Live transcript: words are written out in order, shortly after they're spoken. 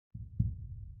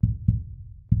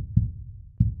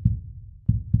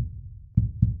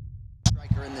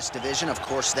In this division, of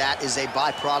course, that is a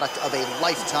byproduct of a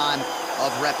lifetime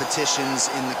of repetitions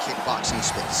in the kickboxing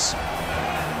space.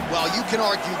 Well, you can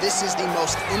argue this is the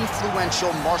most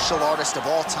influential martial artist of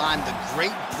all time, the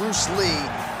great Bruce Lee,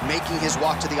 making his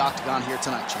walk to the octagon here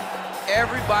tonight, champ.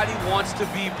 Everybody wants to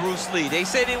be Bruce Lee. They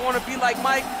say they want to be like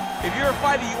Mike. If you're a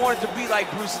fighter, you want it to be like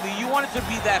Bruce Lee. You want it to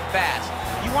be that fast.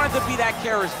 You want it to be that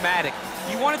charismatic.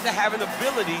 You want it to have an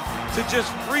ability to just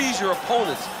freeze your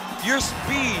opponents. Your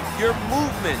speed, your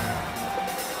movement,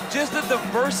 just the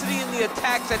diversity in the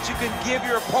attacks that you can give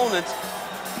your opponents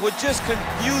would just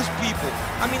confuse people.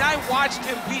 I mean, I watched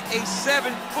him beat a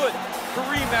 7-foot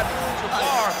Kareem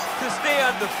Abdul-Jabbar to stay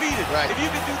undefeated. Right. If you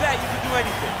can do that, you can do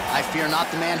anything. I fear not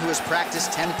the man who has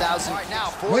practiced 10,000. Right now,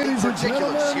 for Ladies the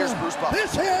particulars, here's Bruce Buffer.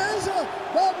 This is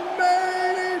the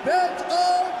main event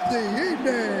of the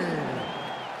evening.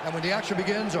 And when the action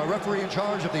begins, our referee in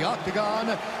charge of the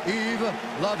octagon, Yves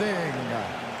Lavigne.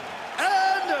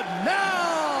 And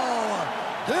now,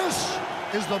 this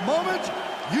is the moment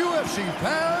UFC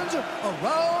fans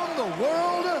around the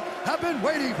world have been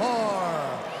waiting for.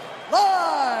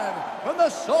 Live from the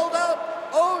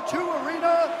sold-out O2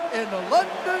 Arena in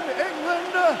London,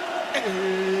 England,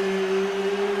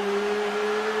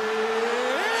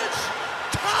 it's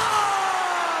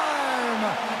time!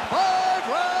 5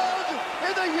 rounds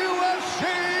in the UFC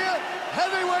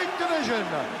heavyweight division.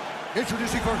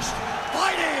 Introducing first,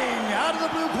 fighting out of the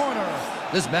blue corner.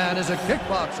 This man is a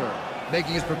kickboxer,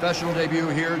 making his professional debut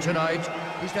here tonight.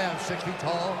 He stands 6 feet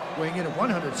tall, weighing in at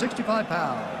 165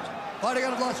 pounds. Fighting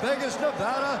out of Las Vegas,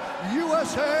 Nevada,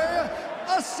 USA,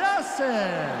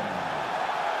 Assassin.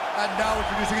 And now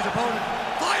introducing his opponent,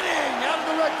 fighting out of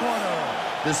the red corner.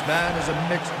 This man is a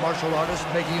mixed martial artist,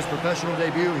 making his professional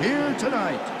debut here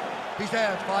tonight. He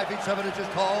stands 5 feet 7 inches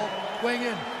tall, weighing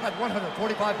in at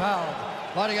 145 pounds.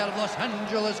 Fighting out of Los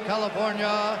Angeles,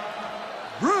 California,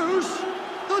 Bruce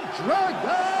the Dragon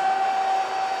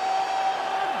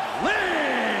Lee!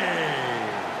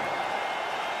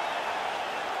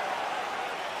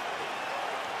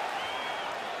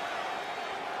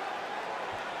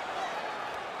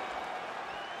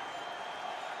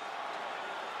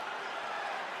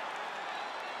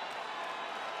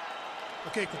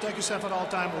 Okay, protect yourself at all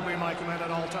time, obey my command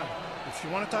at all time. If you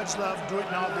want to touch love, do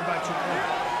it now, go back to your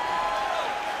corner.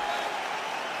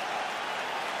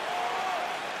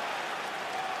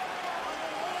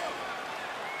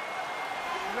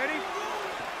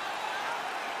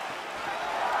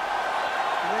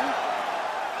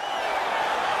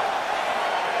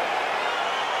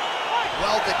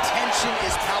 Well, the tension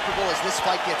is palpable as this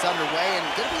fight gets underway, and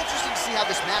it's going to be interesting to see how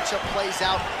this matchup plays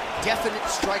out. Definite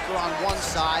striker on one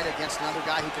side against another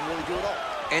guy who can really do it all.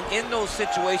 And in those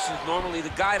situations, normally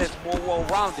the guy that's more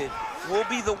well-rounded will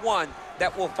be the one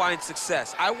that will find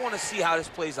success. I want to see how this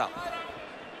plays out.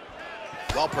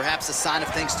 Well, perhaps a sign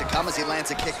of things to come as he lands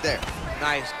a kick there.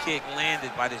 Nice kick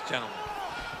landed by this gentleman.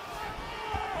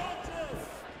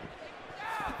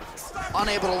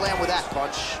 Unable to land with that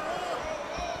punch.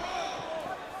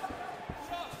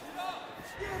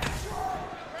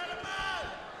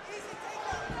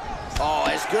 Oh,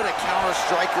 as good a counter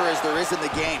striker as there is in the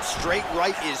game. Straight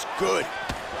right is good.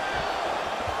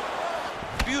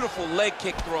 Beautiful leg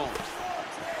kick thrown.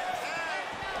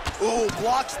 Ooh,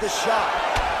 blocks the shot.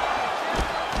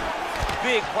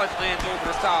 Big punch lands over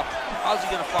the top. How's he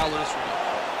gonna follow this one?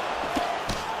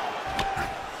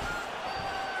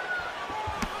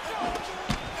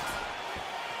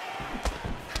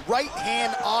 Right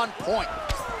hand on point.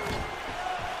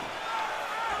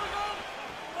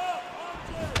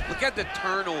 Look at the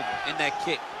turnover in that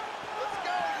kick. Let's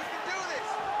go, you can do this.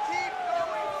 Keep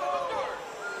going forward.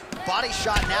 Body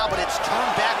shot now, but it's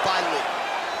turned back by Lee.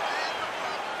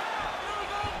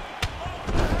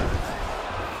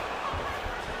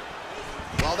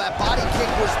 Well, that body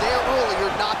kick was there earlier,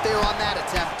 not there on that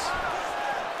attempt.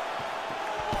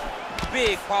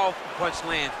 Big, powerful punch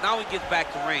lands. Now he gets back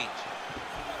to range.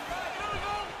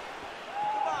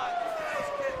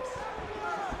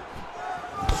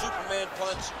 Superman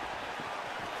punch.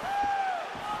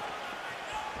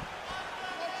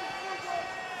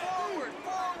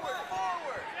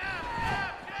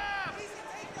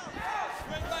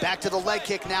 Back to the leg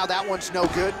kick now. That one's no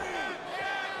good.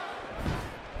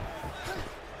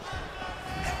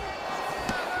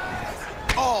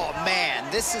 Oh, man,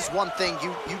 this is one thing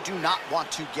you do not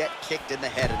want to get kicked in the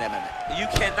head in MMA. You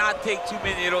cannot take too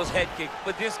many of those head kicks,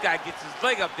 but this guy gets his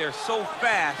leg up there so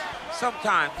fast,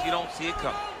 sometimes you don't see it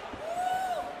coming.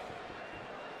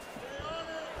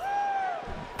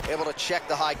 Able to check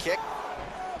the high kick.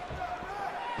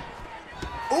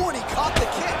 Ooh, and he caught the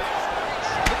kick.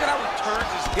 Look at how he turns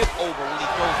his hip over when he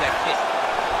throws that kick.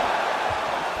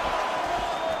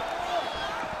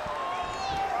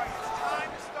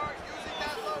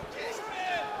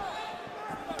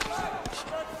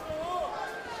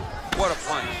 What a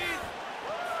punch.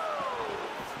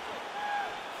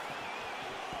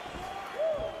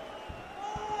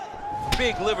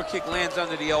 Big liver kick lands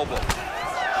under the elbow.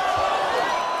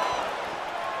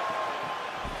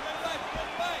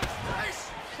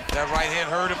 That right hand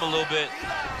hurt him a little bit.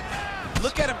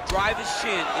 Look at him drive his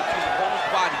shin into his opponent's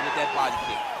body with that body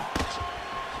kick.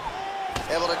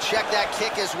 Able to check that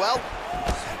kick as well.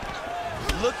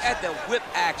 Look at the whip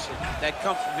action that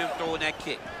comes from him throwing that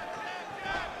kick.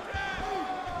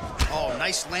 Oh,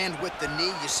 nice land with the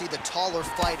knee. You see the taller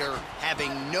fighter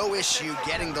having no issue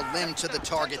getting the limb to the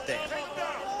target there.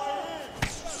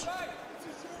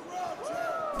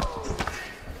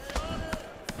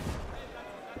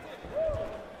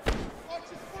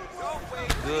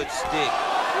 Good stick.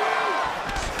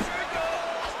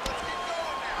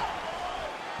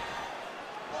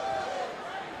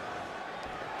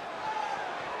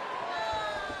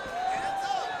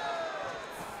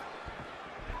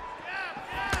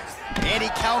 And he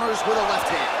counters with a left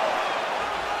hand.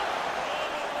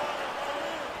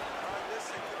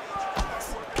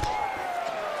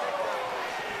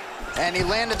 And he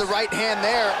landed the right hand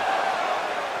there.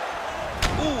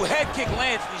 Ooh, head kick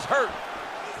lands and he's hurt.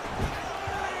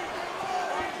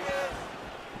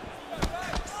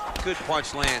 Good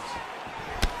punch lands.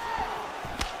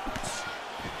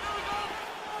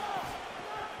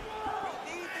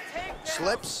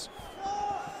 Slips.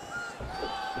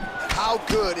 How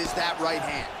good is that right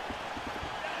hand?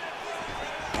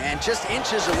 And just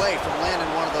inches away from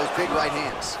landing one of those big right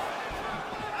hands.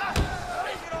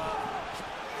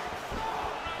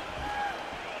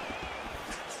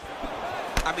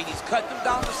 I mean, he's cutting them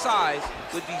down to size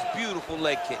with these beautiful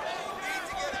leg kicks.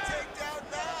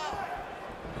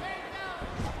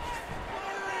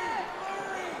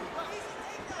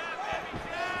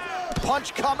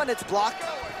 Punch coming, it's blocked.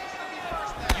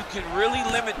 You can really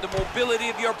limit the mobility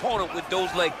of your opponent with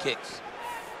those leg kicks.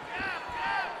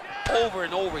 Over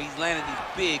and over, he's landing these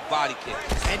big body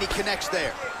kicks. And he connects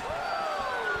there.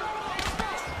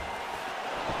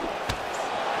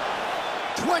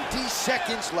 "20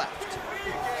 seconds left.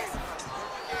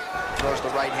 Throws the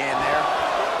right hand there.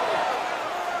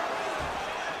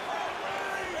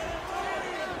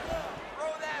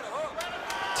 Throw that hook.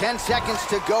 10 seconds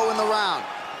to go in the round.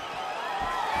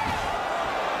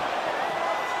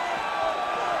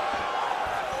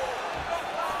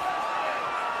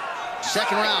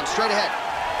 Second round, straight ahead.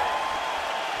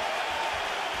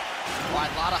 All right,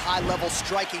 a lot of high-level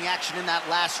striking action in that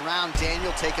last round.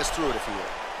 Daniel, take us through it if you will.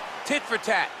 Tit for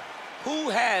tat. Who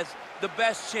has the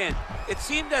best chin? It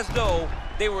seemed as though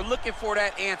they were looking for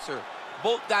that answer.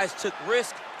 Both guys took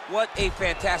risk. What a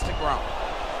fantastic round.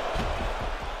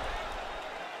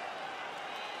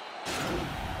 Let's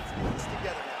get this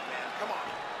together now, man. Come on.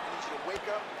 I need you to wake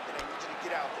up, and I need you to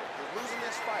get out there. You're losing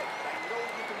this fight, but I know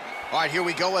you can beat. All right, here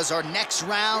we go as our next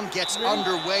round gets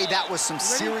underway. That was some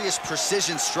serious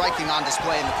precision striking on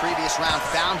display in the previous round.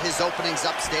 Found his openings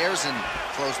upstairs and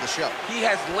closed the show. He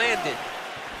has landed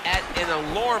at an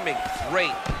alarming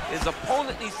rate. His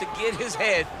opponent needs to get his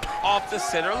head off the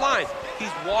center line.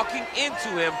 He's walking into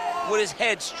him with his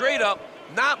head straight up,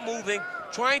 not moving,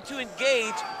 trying to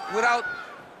engage without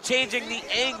changing the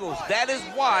angles. That is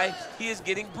why he is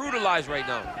getting brutalized right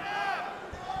now.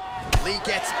 Lee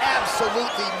gets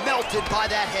absolutely melted by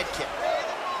that head kick.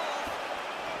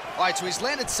 All right, so he's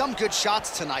landed some good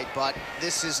shots tonight, but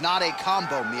this is not a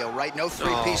combo meal, right? No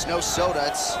three-piece, no soda.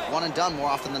 It's one and done more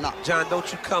often than not. John,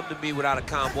 don't you come to me without a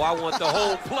combo. I want the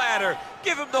whole platter.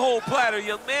 Give him the whole platter,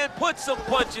 young man. Put some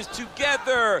punches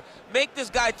together. Make this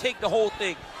guy take the whole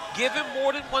thing. Give him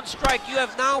more than one strike. You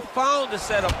have now found a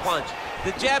setup punch.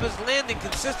 The jab is landing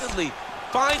consistently.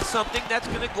 Find something that's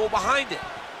going to go behind it.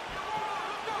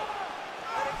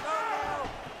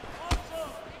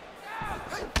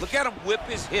 Look at him whip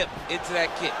his hip into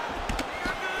that kick.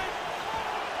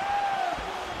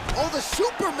 Oh, the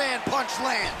Superman punch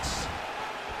lands.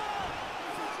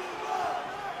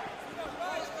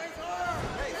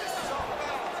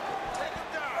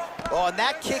 Oh, and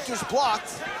that kick is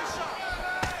blocked.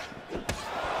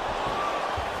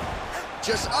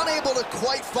 Just unable to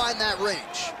quite find that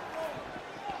range.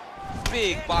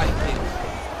 Big body kick.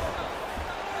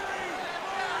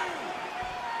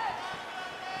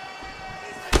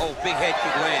 Oh, big head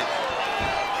kick lands.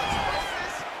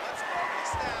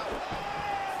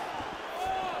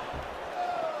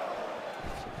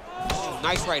 Oh,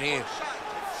 nice right hand.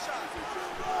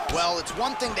 Well, it's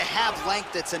one thing to have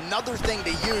length, it's another thing to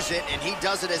use it, and he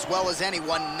does it as well as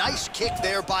anyone. Nice kick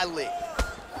there by Lee.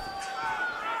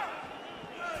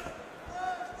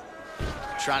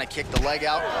 Trying to kick the leg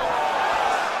out.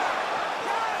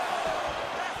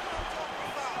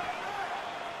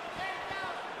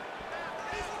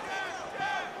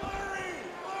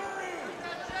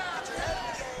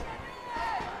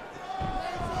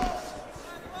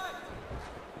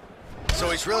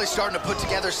 Oh, he's really starting to put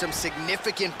together some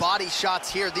significant body shots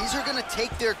here. These are going to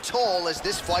take their toll as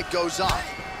this fight goes on.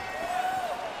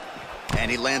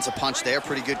 And he lands a punch there.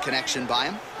 Pretty good connection by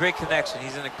him. Great connection.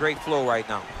 He's in a great flow right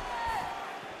now.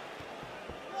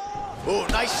 Oh,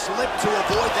 nice slip to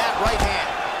avoid that right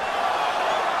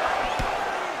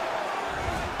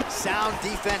hand. Sound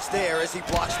defense there as he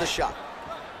blocks the shot.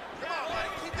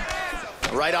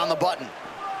 Right on the button.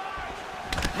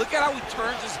 Look at how he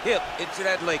turns his hip into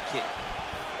that leg kick.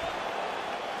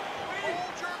 Hold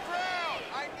your ground.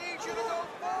 I need you to go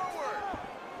forward.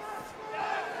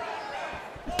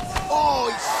 Oh,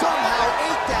 he somehow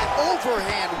ate that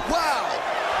overhand. Wow.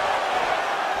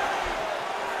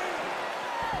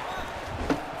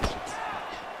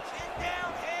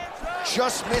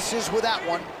 Just misses with that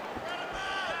one.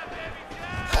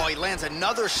 Oh, he lands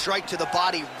another strike to the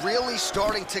body, really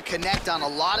starting to connect on a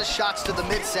lot of shots to the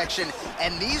midsection,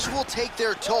 and these will take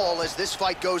their toll as this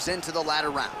fight goes into the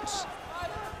latter rounds.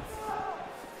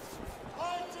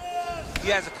 He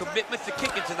has a commitment to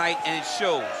kicking tonight, and it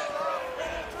shows.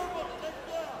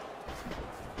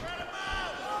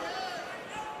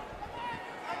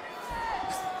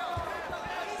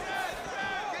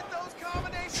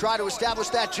 Try to establish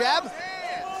that jab.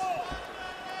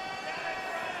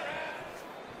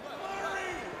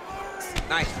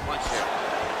 Nice punch there.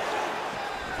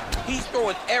 He's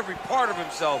throwing every part of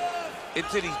himself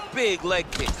into these big leg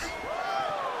kicks.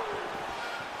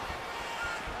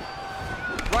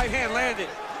 Right hand landed.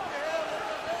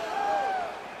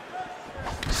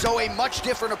 So a much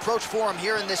different approach for him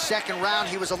here in this second round.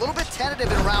 He was a little bit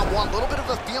tentative in round one, a little bit of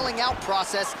a feeling out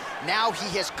process. Now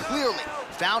he has clearly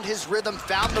found his rhythm,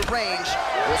 found the range.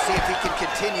 We'll see if he can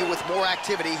continue with more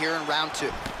activity here in round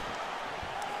two.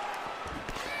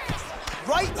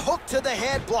 Right hook to the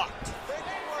head, blocked.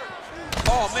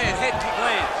 Oh man, head kick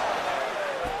lands.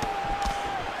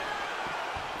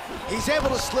 He's able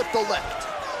to slip the left.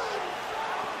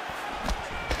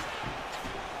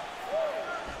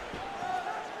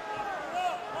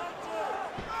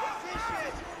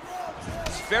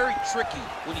 It's very tricky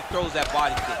when he throws that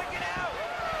body kick.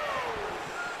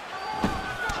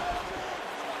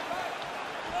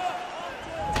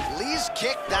 Lee's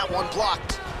kick, that one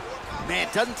blocked. Man,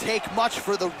 it doesn't take much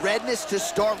for the redness to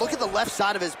start. Look at the left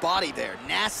side of his body there,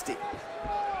 nasty.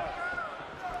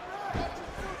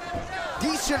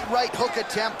 Decent right hook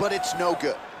attempt, but it's no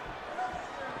good.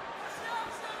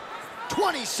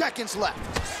 20 seconds left.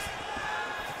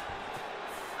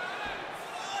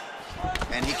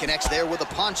 And he connects there with a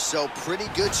punch, so pretty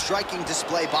good striking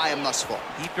display by him thus far.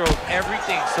 He throws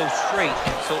everything so straight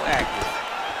and so accurate.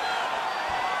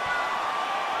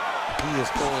 He is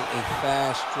throwing a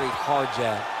fast, straight, hard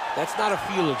jab. That's not a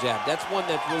feeler jab. That's one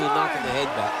that's really knocking the head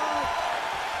back.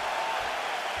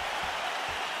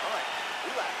 All right,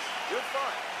 relax. You're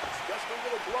fine. It's just a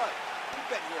little blood. You've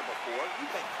been here before. You've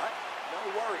been cut. No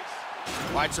worries.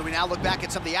 All right, so we now look back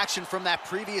at some of the action from that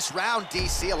previous round,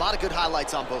 DC. A lot of good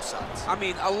highlights on both sides. I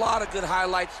mean, a lot of good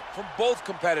highlights from both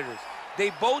competitors. They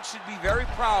both should be very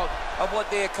proud of what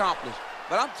they accomplished.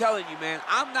 But I'm telling you, man,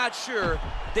 I'm not sure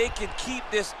they can keep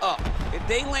this up. If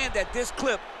they land at this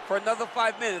clip for another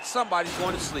 5 minutes, somebody's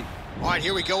going to sleep. All right,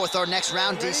 here we go with our next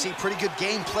round, DC. Pretty good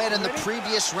game plan in the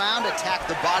previous round. Attacked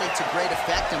the body to great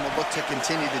effect, and will look to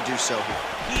continue to do so here.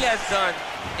 He has done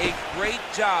a great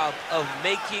job of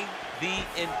making the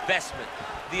investment.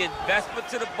 The investment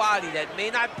to the body that may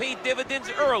not pay dividends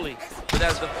early, but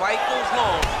as the fight goes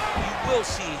long, you will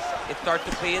see it start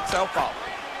to pay itself out.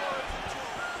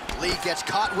 Lee gets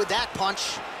caught with that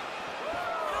punch.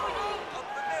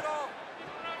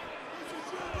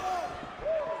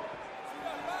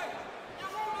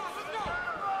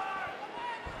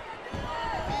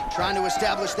 Trying to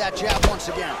establish that jab once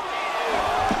again.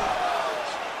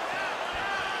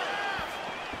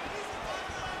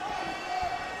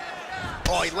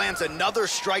 Oh, he lands another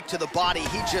strike to the body.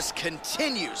 He just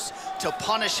continues to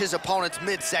punish his opponent's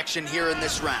midsection here in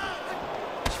this round.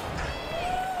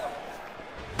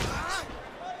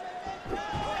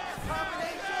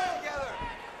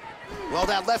 Well,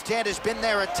 that left hand has been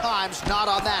there at times, not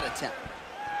on that attempt.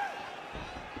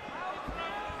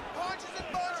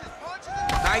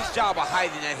 Nice job of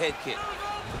hiding that head kick.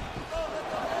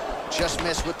 Just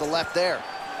missed with the left there.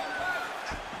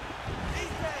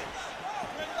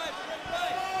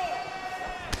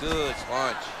 Good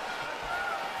punch.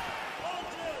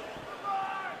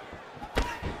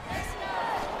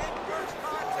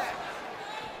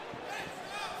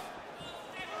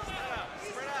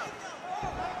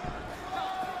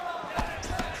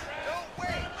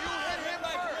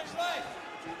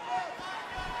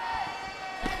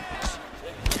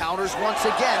 Counters once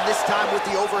again, this time with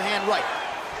the overhand right.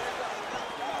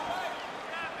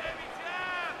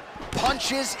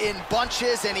 Punches in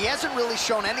bunches, and he hasn't really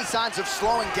shown any signs of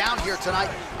slowing down here tonight.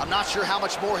 I'm not sure how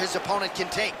much more his opponent can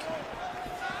take.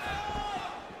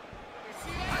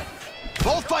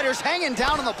 Both fighters hanging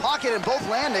down in the pocket and both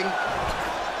landing.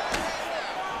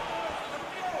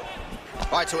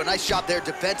 All right, so a nice job there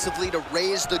defensively to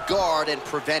raise the guard and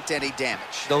prevent any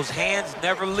damage. Those hands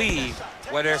never leave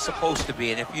where they're supposed to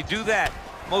be, and if you do that,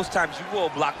 most times you will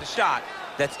block the shot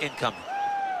that's incoming.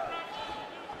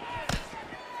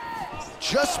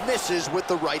 Just misses with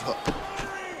the right hook.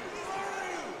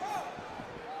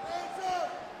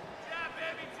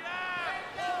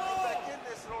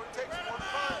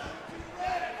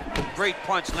 Great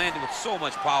punch landed with so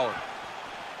much power.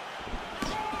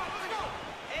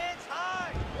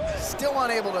 Still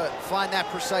unable to find that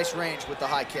precise range with the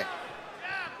high kick.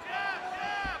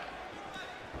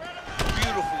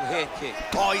 Beautiful head kick.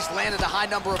 Oh, he's landed a high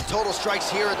number of total strikes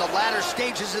here in the latter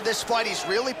stages of this fight. He's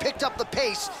really picked up the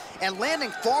pace and landing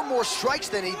far more strikes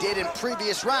than he did in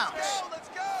previous rounds.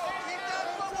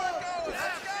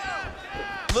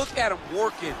 Look at him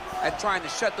working at trying to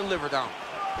shut the liver down.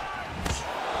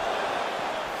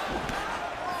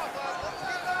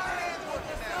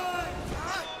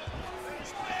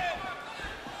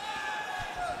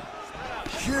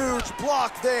 Huge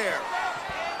block there.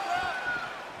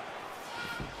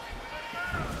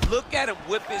 Look at him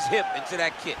whip his hip into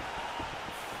that kick.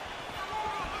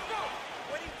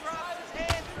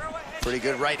 Pretty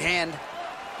good right hand.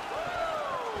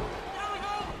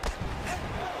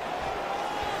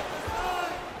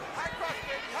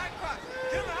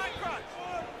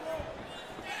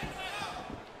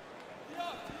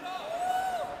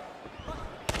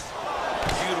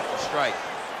 Beautiful strike.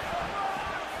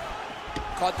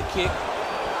 Caught the kick.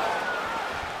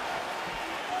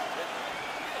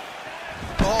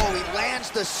 Oh, he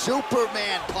lands the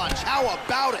Superman punch. How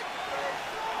about it?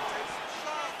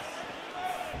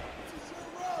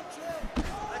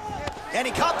 And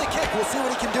he caught the kick. We'll see what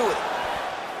he can do with it.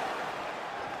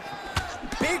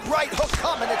 Big right hook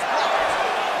coming. It's blocked.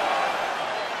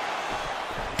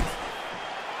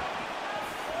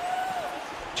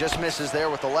 Just misses there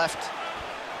with the left.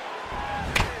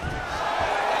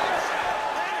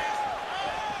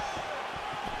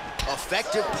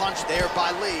 Effective punch there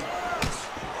by Lee.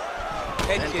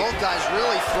 Head And kick. both guys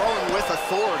really throwing with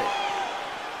authority.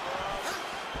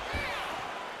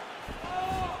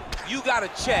 You gotta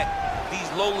check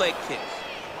these low leg kicks.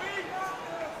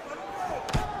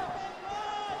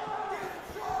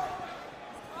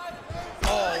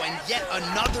 Oh, and yet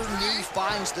another knee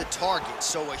finds the target.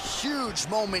 So a huge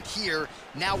moment here.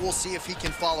 Now we'll see if he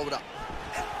can follow it up.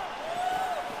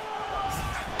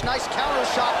 Nice counter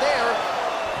shot there.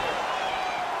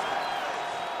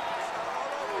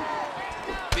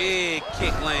 Big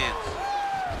kick lands.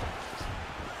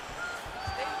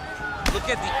 Look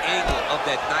at the angle of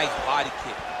that nice body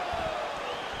kick.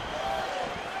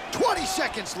 20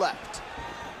 seconds left.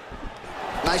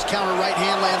 Nice counter right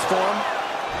hand lands for him.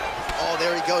 Oh,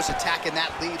 there he goes, attacking that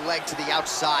lead leg to the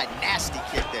outside. Nasty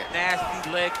kick there.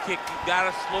 Nasty leg kick. You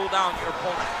gotta slow down your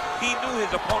opponent. He knew his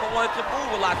opponent wanted to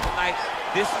move a lot tonight.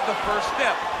 This is the first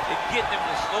step in getting him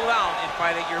to slow down and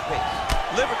fight at your pace.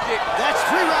 Liver kick. That's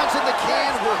 3 rounds in the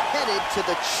can. We're headed to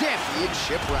the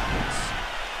championship rounds.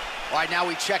 All right, now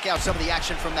we check out some of the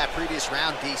action from that previous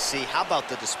round, DC. How about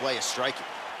the display of striking?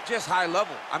 Just high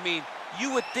level. I mean,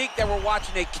 you would think that we're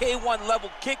watching a K1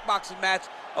 level kickboxing match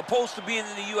opposed to being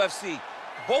in the UFC.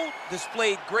 Both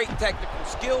displayed great technical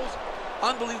skills,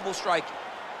 unbelievable striking.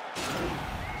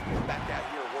 Back out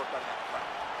here and work on that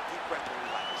crowd. Deep breath and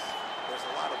relax. There's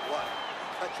a lot of blood.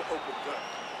 Cut you open good.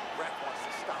 Ref wants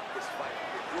to stop this fight.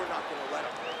 You're not going to let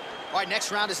him. All right,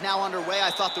 next round is now underway.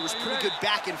 I thought there was pretty good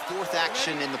back and forth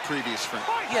action in the previous round.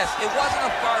 Yes, it wasn't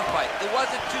a bar fight. It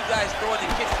wasn't two guys throwing the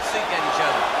kitchen sink at each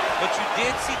other. But you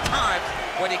did see times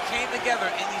where they came together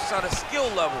and you saw the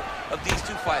skill level of these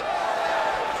two fighters.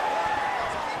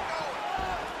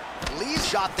 Lee's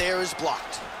shot there is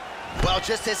blocked. Well,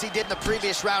 just as he did in the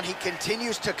previous round, he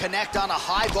continues to connect on a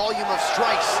high volume of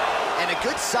strikes. And a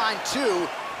good sign, too,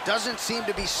 doesn't seem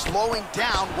to be slowing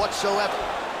down whatsoever.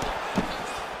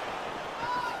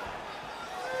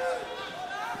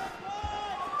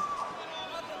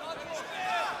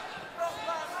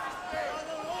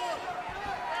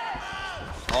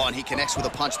 Oh, and he connects with a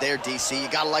punch there, DC. You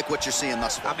gotta like what you're seeing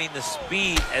thus far. I mean, the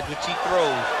speed at which he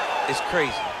throws is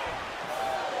crazy.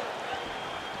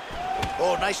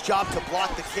 Oh, nice job to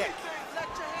block the kick. Let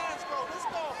your hands go. Let's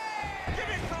go. Give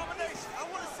me a combination. I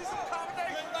want to see some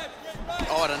combination.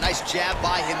 Oh, and a nice jab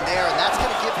by him there, and that's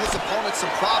gonna give his opponent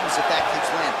some problems if that keeps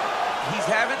landing. He's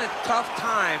having a tough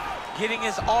time getting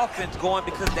his offense going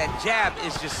because that jab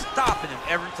is just stopping him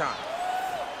every time.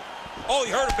 Oh,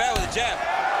 he hurt him bad with a jab.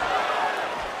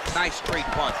 Nice straight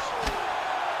punch.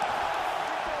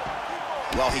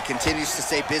 Well, he continues to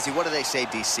stay busy. What do they say,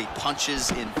 DC?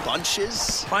 Punches in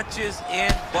bunches? Punches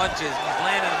in bunches. He's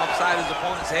landing them upside his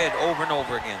opponent's head over and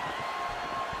over again.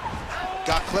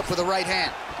 Got clipped with the right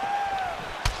hand.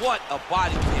 What a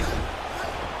body kick.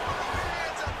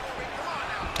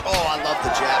 Oh, I love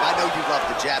the jab. I know you love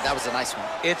the jab. That was a nice one.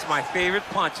 It's my favorite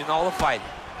punch in all the fighting.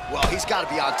 Well, he's got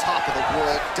to be on top of the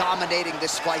world, dominating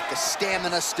this fight. The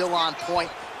stamina still on point.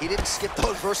 He didn't skip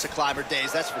those VersaClimber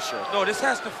days, that's for sure. No, this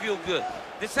has to feel good.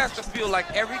 This has to feel like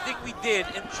everything we did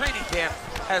in training camp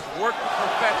has worked to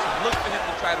perfection. Look for him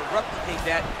to try to replicate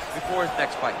that before his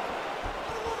next fight.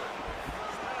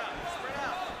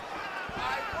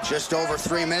 Just over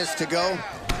 3 minutes to go.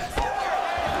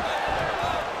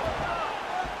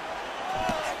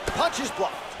 Punch is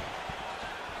blocked.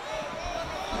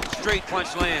 Straight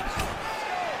punch lands.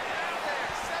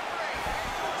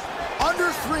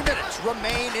 Under 3 minutes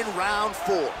remain in round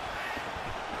 4.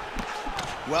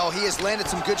 Well, he has landed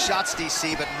some good shots,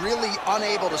 DC, but really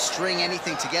unable to string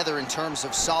anything together in terms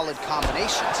of solid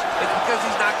combinations. It's because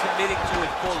he's not committing to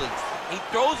it fully. He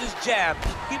throws his jab.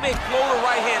 He may throw the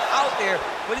right hand out there,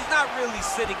 but he's not really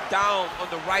sitting down on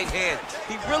the right hand.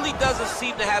 He really doesn't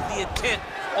seem to have the intent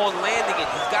on landing it.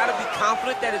 He's got to be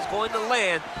confident that it's going to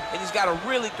land, and he's got to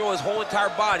really throw his whole entire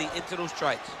body into those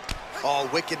strikes. Oh,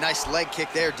 wicked nice leg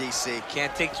kick there, DC.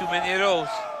 Can't take too many of those.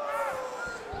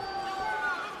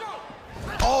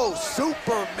 Oh,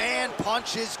 Superman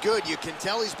punch is good. You can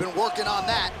tell he's been working on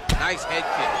that. Nice head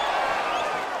kick.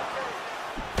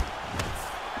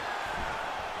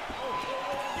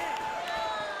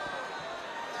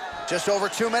 Just over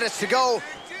 2 minutes to go.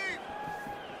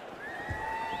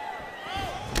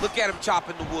 Look at him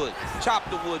chopping the wood. Chop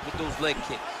the wood with those leg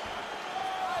kicks.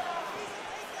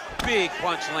 Big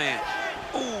punch lands.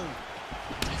 Ooh.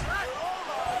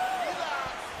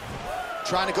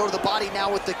 Trying to go to the body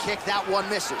now with the kick. That one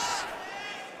misses.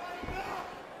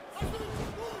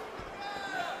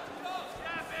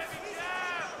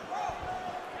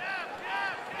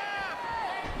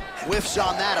 Whiffs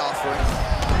on that offering.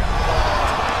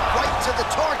 Right to the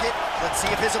target. Let's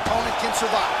see if his opponent can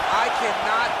survive. I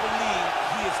cannot believe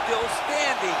he is still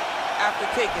standing after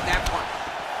taking that punch.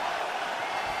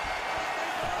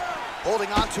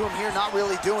 Holding on to him here, not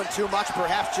really doing too much,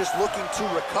 perhaps just looking to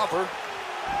recover.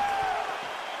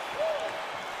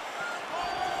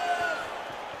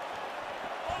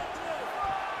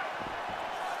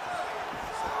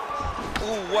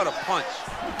 Ooh, what a punch.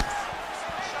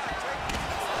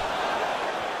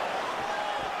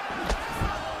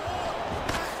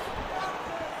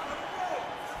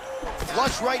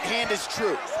 Flush right hand is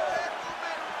true.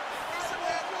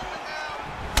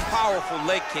 Powerful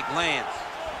leg kick lands.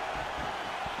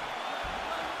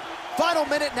 Final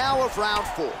minute now of round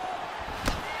 4.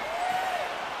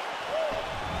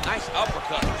 Nice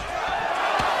uppercut.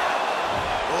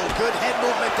 Oh, good head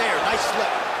movement there. Nice slip.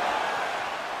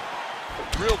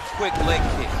 Real quick leg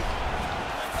kick.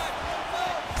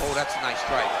 Oh, that's a nice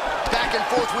strike. Back and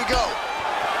forth we go.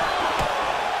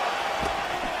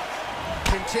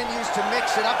 Continues to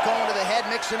mix it up, going to the head,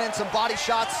 mixing in some body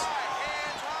shots.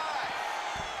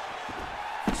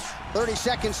 30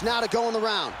 seconds now to go in the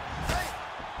round.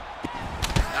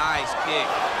 Nice kick.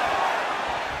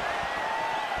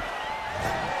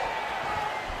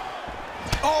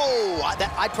 Oh,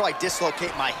 I'd probably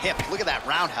dislocate my hip. Look at that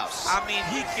roundhouse. I mean,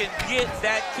 he can get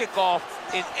that kick off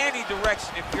in any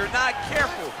direction if you're not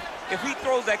careful. If he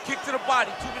throws that kick to the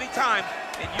body too many times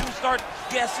and you start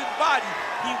guessing body,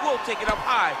 he will take it up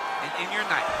high and in your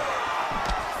night.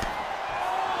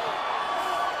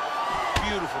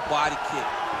 Beautiful body kick.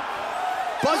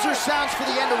 Buzzer sounds for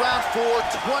the end of round 4,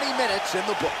 20 minutes in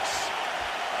the books.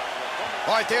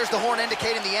 All right, there's the horn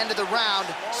indicating the end of the round.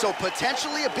 So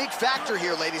potentially a big factor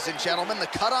here, ladies and gentlemen. The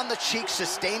cut on the cheek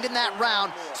sustained in that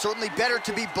round. Certainly better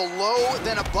to be below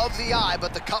than above the eye,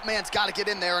 but the cut man's got to get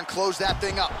in there and close that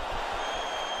thing up.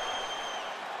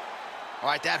 All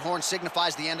right, that horn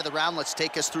signifies the end of the round. Let's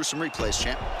take us through some replays,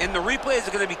 champ. And the replays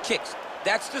are going to be kicks.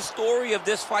 That's the story of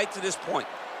this fight to this point.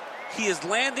 He is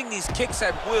landing these kicks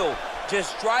at will,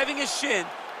 just driving his shin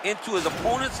into his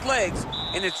opponent's legs,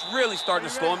 and it's really starting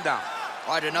to slow him down.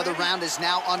 All right, another round is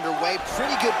now underway.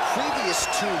 Pretty good previous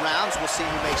 2 rounds. We'll see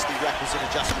who makes the requisite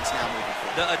adjustments now moving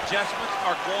forward. The adjustments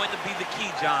are going to be the key,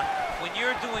 John. When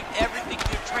you're doing everything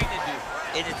you're trained to do,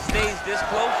 and it stays this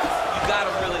close, you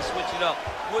gotta really switch it up.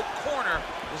 What corner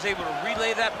was able to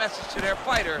relay that message to their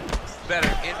fighter better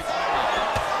in between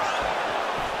rounds?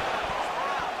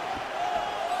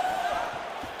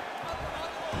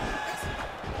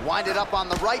 Winded up on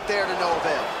the right there to no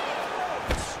avail.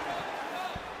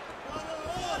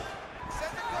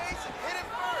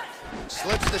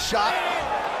 Slips the shot.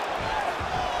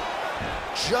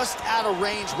 Just out of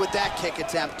range with that kick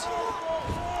attempt.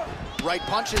 Right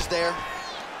punch is there.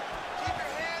 Keep your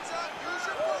hands up. Use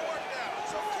your footwork now.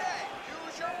 It's okay.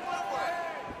 Use your footwork.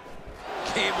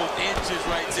 Came with inches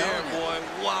right there, boy.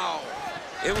 Wow.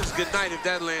 It was good night if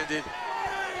that landed.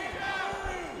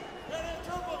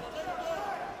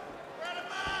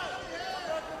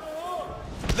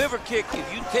 Liver kick,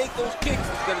 if you take those kicks,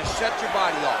 it's gonna shut your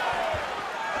body off.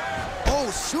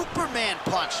 Oh, Superman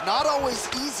punch. Not always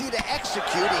easy to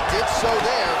execute. He did so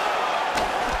there.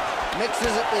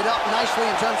 Mixes it up nicely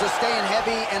in terms of staying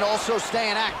heavy and also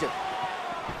staying active.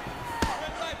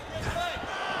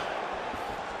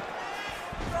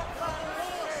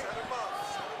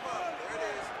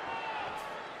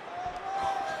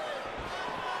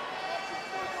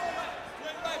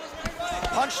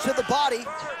 Punch to the body.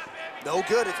 No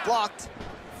good, it's blocked.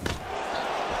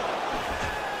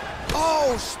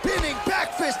 Oh, spinning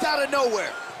back fist out of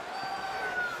nowhere.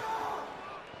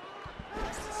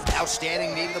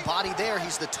 Outstanding knee to the body there.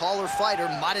 He's the taller fighter.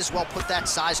 Might as well put that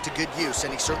size to good use,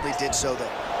 and he certainly did so there.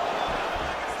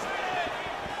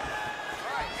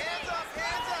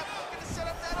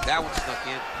 That one snuck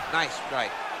in. Nice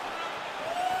strike.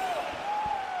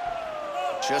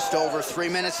 Just over 3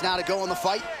 minutes now to go in the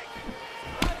fight.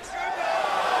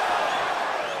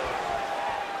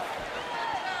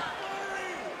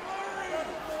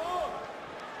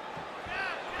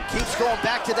 Keeps going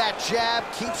back to that jab,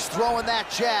 keeps throwing that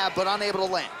jab, but unable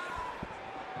to land.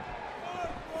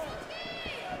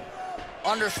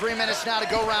 Under 3 minutes now to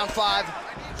go, round 5.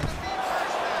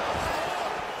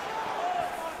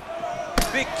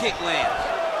 Big kick lands.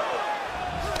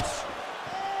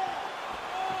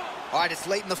 All right, it's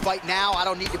late in the fight now. I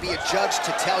don't need to be a judge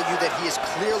to tell you that he is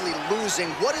clearly losing.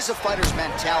 What is a fighter's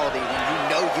mentality when you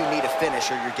know you need a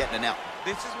finish or you're getting an out?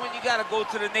 This is when you gotta go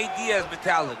to the Nate Diaz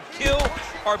mentality. Kill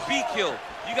or be killed.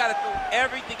 You gotta throw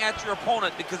everything at your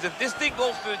opponent, because if this thing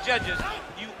goes to the judges,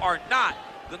 you are not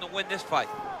gonna win this fight.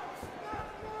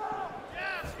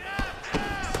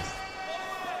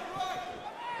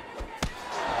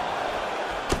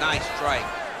 Nice strike.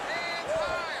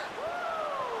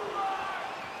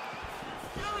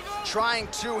 Trying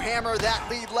to hammer that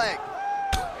lead leg.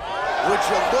 Would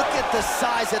you look at the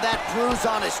size of that bruise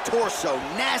on his torso?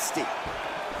 Nasty.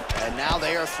 And now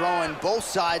they are throwing both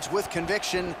sides with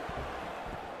conviction.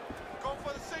 Go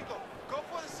for the single. Go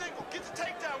for the single. Get the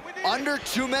takedown. We need Under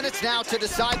 2 minutes now to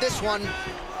decide this one.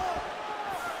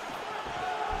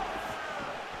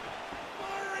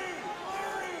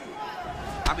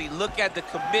 I mean, look at the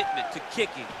commitment to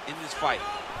kicking in this fight.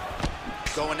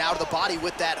 Going out of the body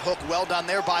with that hook. Well done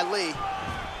there by Lee.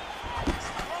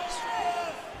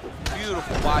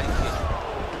 Beautiful body kick.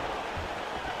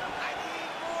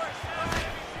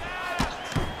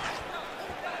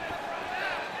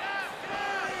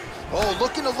 Oh,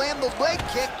 looking to land the leg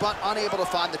kick, but unable to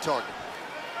find the target.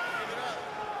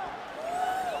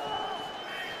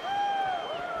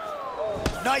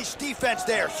 Nice defense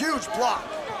there. Huge block.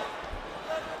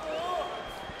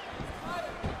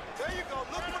 There you go.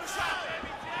 Look for the shot.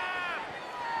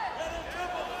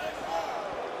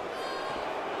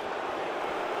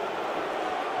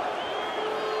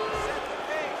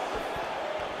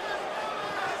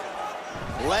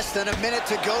 Less than a minute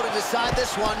to go to decide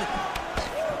this one. It's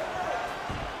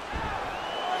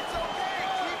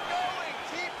okay.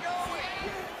 Keep going.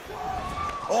 Keep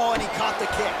going. Oh, and he caught the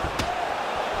kick.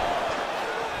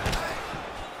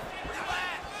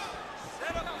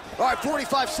 All right,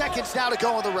 45 seconds now to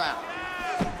go in the round.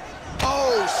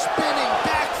 Oh, spinning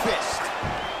back fist.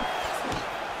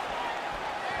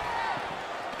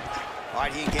 All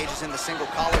right, he engages in the single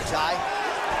collar tie.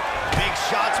 Big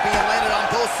shots being landed on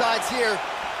both sides here.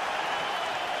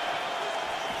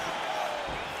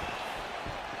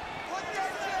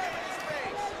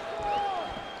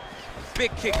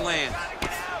 Big kick lands.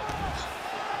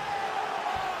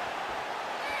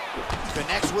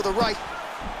 Connects with a right.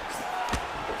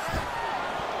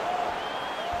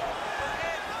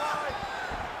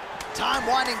 Time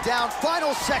winding down,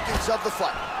 final seconds of the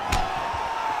fight.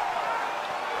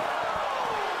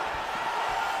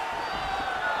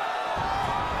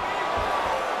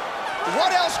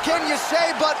 What else can you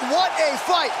say but what a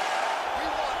fight?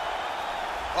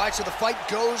 All right, so the fight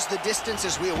goes the distance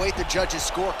as we await the judges'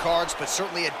 scorecards, but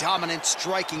certainly a dominant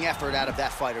striking effort out of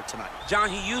that fighter tonight. John,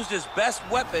 he used his best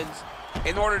weapons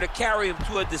in order to carry him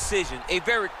to a decision, a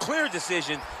very clear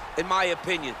decision, in my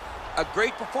opinion. A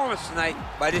great performance tonight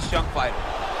by this young fighter.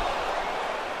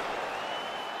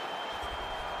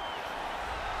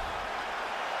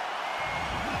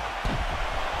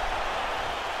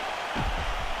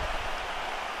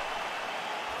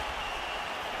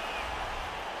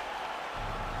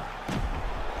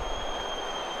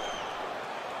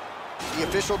 The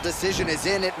official decision is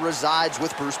in. It resides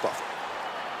with Bruce Buffer.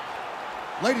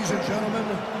 Ladies and gentlemen,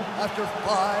 after 5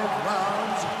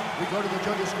 rounds, we go to the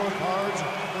judges' scorecards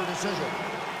for a decision.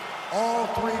 All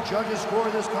 3 judges score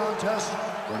this contest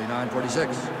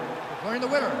 49-46. Declaring the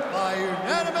winner by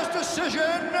unanimous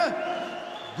decision,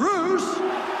 Bruce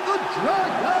the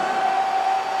Dragon